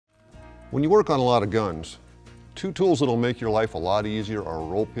When you work on a lot of guns, two tools that'll make your life a lot easier are a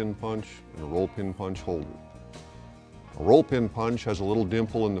roll pin punch and a roll pin punch holder. A roll pin punch has a little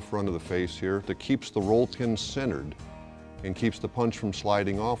dimple in the front of the face here that keeps the roll pin centered and keeps the punch from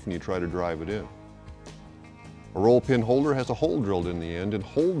sliding off when you try to drive it in. A roll pin holder has a hole drilled in the end and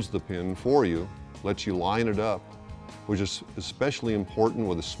holds the pin for you, lets you line it up, which is especially important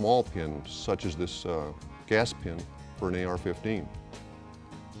with a small pin such as this gas pin for an AR-15.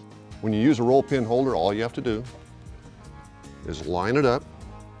 When you use a roll pin holder, all you have to do is line it up,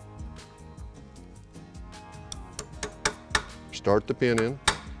 start the pin in,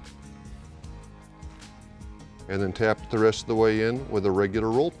 and then tap it the rest of the way in with a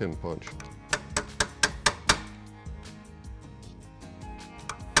regular roll pin punch.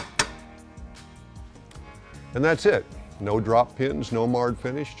 And that's it. No drop pins, no marred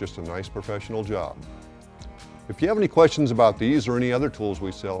finish, just a nice professional job. If you have any questions about these or any other tools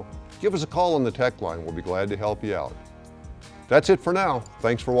we sell, give us a call on the tech line. We'll be glad to help you out. That's it for now.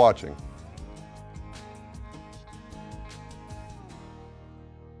 Thanks for watching.